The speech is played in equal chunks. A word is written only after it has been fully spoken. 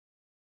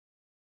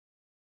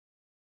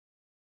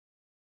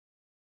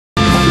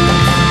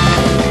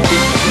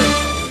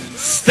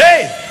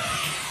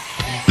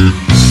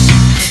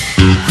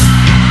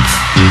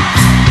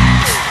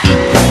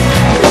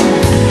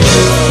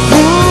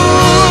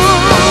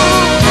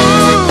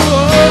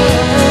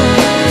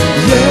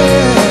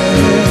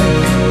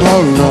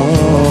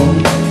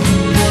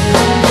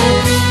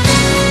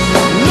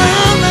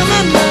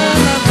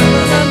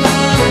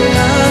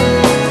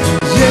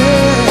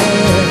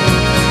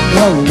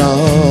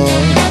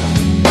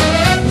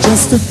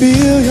just to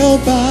feel your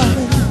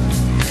body,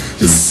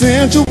 your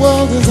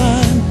sensual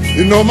design.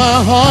 You know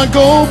my heart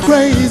go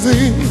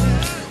crazy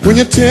when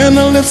your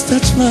tender lips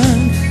touch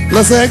mine.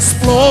 Let's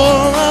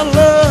explore our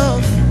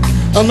love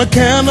under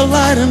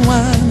candlelight and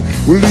wine.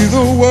 We'll leave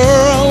the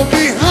world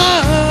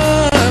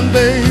behind,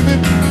 baby.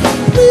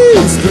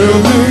 Please tell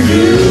me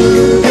you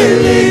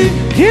believe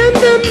in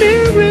the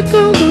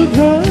miracle of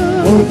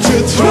love. Won't you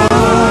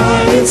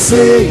try and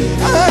see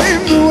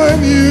I'm the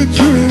one you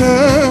dream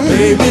of?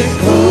 Baby,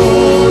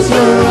 close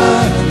your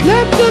eyes.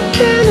 Let the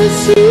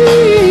fantasy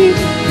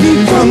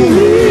become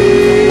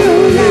real,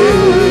 oh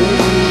yeah.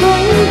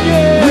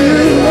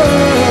 real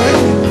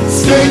life.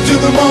 Stay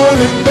till the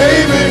morning,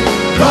 baby.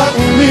 Rock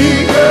me,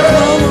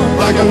 girl,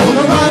 like I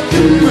wanna rock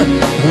you,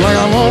 like I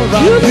wanna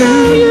rock you.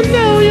 You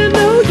know.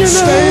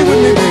 Stay with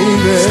me,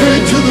 baby. Stay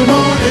till the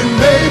morning,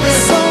 baby.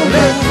 So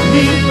let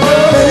me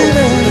know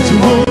that you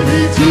want me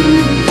to.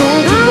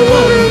 Don't you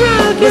wanna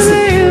rock you,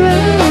 baby.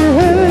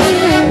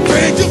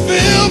 Can't you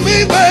feel me,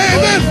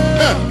 baby?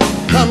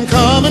 I'm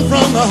coming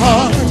from the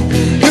heart.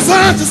 It's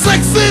hard to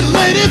sexy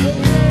lady.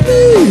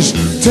 Please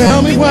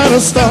tell me where to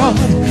start.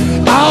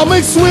 I'll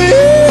make sweet,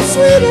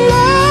 sweet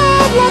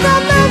love like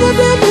I've never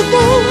done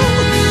before,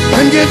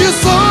 and give you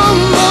so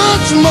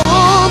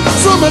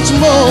much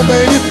more,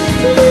 baby.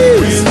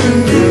 Please do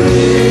me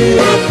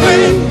a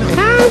thing. I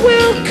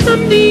will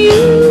come to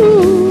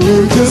you.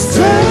 Just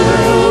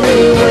tell me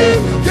when.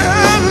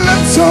 Girl,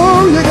 that's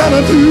all you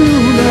gotta do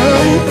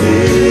now. Be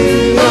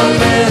my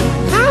man.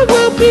 I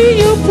will be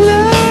your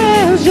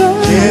pleasure.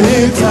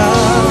 Anytime.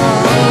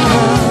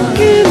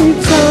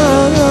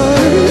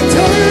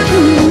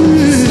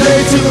 Stay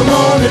till the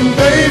morning,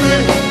 baby.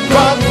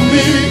 Rock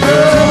me,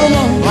 girl.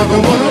 Like I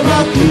wanna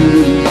rock you.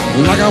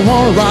 Like I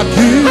wanna rock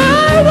you. I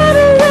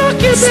wanna rock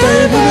you, baby. Stay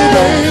with me,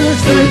 baby.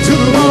 Stay till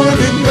the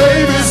morning,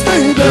 baby.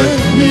 Stay there.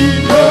 Let me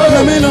know.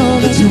 Let me know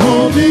that you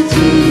want me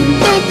to.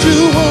 Don't you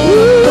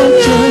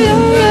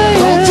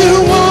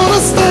wanna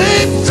stay?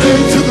 Stay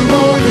till the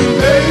morning,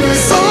 baby.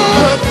 So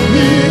let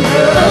me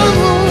know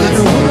that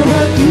you wanna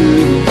rock you.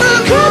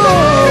 Come on,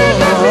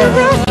 let me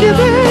rock you,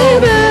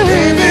 baby.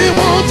 Baby,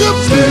 won't you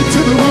stay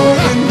till the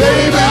morning,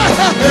 baby?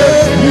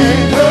 Let me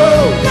know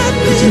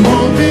that you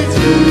want me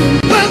to.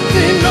 Let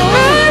me know. I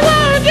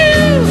want you.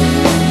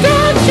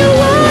 Don't you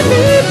want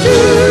me to?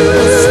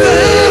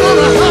 Stand on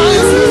the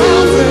highest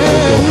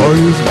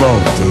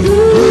mountain.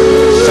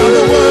 Shout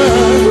the word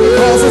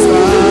across the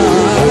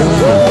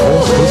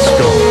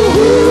sky.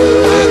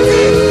 I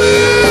can't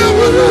live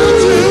without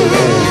you.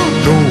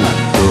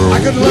 I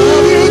could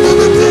love you through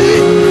the day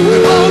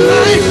and all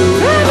night,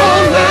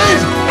 all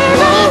night,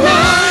 all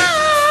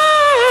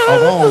night. Of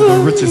all the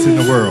riches in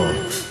the world,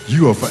 you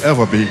will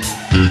forever be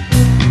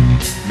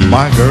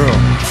my girl.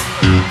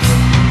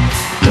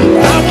 I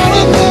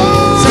wanna go.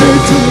 Stay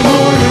till the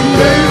morning,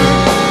 baby.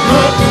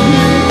 Rock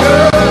me,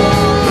 girl.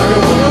 I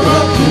wanna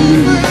rock you,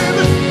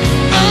 baby.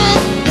 I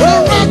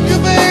wanna rock you,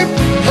 babe.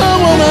 I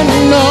wanna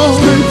know.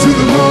 Stay till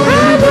the morning. I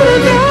wanna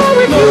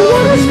know if you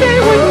wanna stay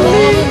with me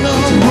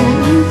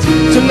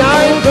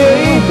tonight,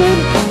 baby,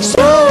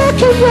 so I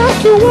can rock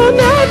you all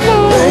night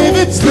long.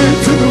 Baby, stay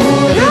till the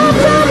morning. I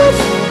promise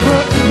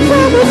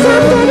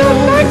I'm gonna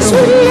make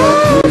sweet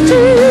love to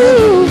you,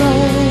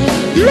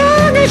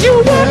 long as you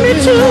want me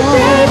to,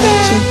 baby.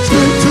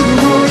 Stay till the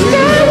morning.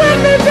 Stay with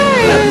me,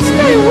 baby,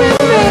 stay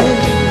with me,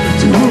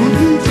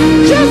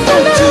 just a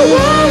little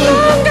while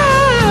longer.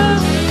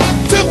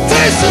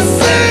 Temptation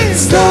sings.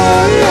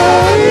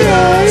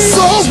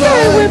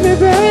 Stay with me,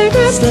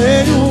 baby.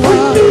 Stay a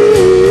while.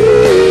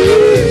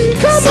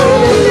 Come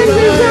on and let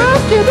me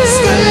rock you, baby.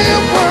 Stay a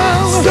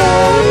while.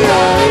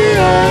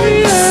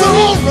 It's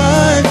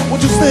alright.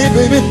 Won't you stay,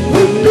 baby?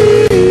 With me.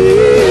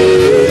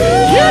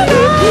 You know.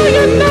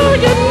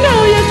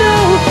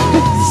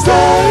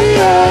 Stay.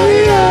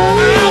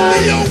 I'll be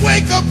your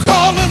wake-up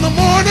call in the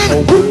morning.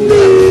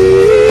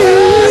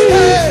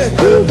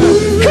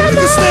 Come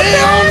on, Stay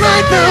all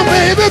night now,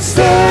 baby.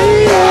 Stay.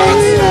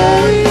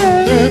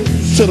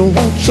 Shoulda,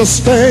 won't you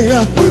stay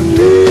with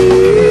me?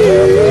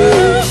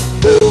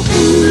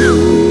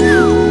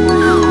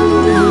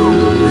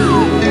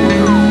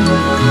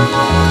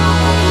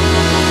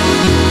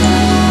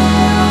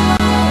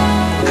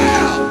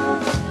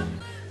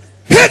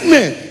 Hit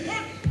me.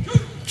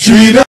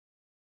 Cheetah.